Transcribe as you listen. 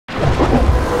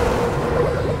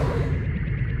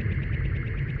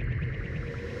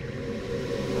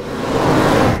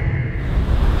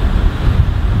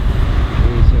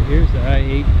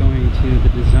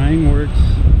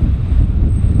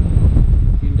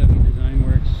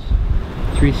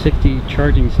360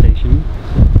 charging station.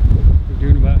 We're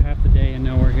doing about half the day, and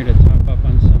now we're here to top up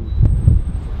on some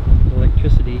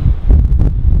electricity.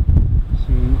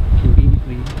 Some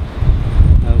conveniently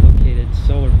located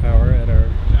solar power at our...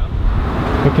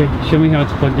 Okay, show me how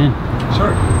it's plugged in.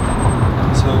 Sure.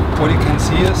 So what you can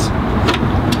see is,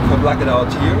 we plug it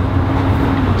out here,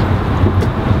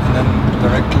 and then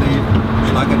directly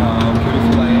plug in our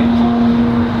beautiful A8.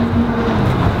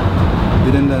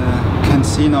 We then can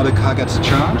see now the car gets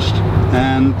charged,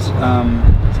 and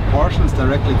this portion is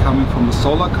directly coming from the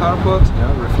solar carport,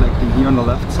 reflecting here on the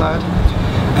left side,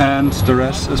 and the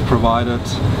rest is provided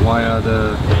via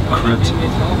the grid,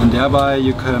 and thereby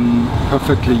you can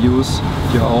perfectly use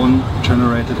your own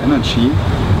generated energy.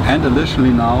 And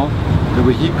additionally now the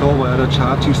vehicle via the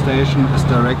charging station is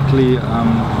directly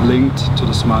linked to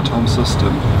the smart home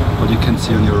system, what you can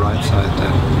see on your right side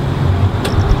there.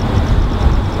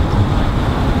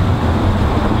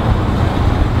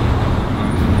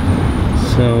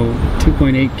 So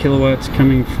 2.8 kilowatts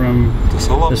coming from the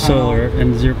solar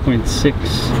and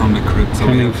 0.6 from the grid, so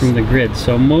coming from the grid.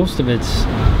 So most of it's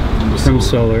from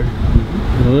solar,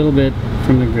 and a little bit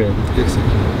from the grid.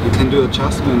 Exactly. You can do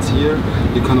adjustments here.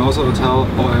 You can also tell,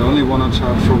 oh, I only want to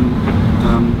charge from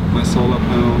my solar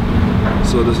panel.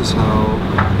 So this is how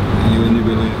you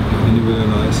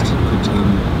individualized could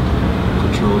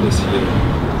control this here.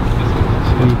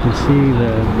 So you can see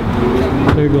the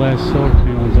clear glass solar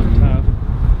panels up top.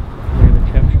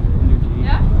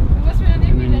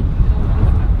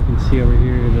 See over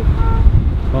here that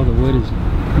all the wood is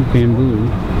bamboo,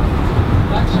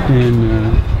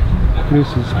 and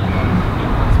produces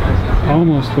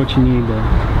almost what you need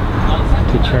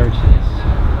to charge this.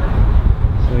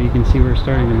 So you can see we're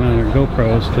starting to mount our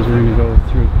GoPros because we're going to go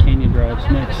through canyon drops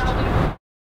next.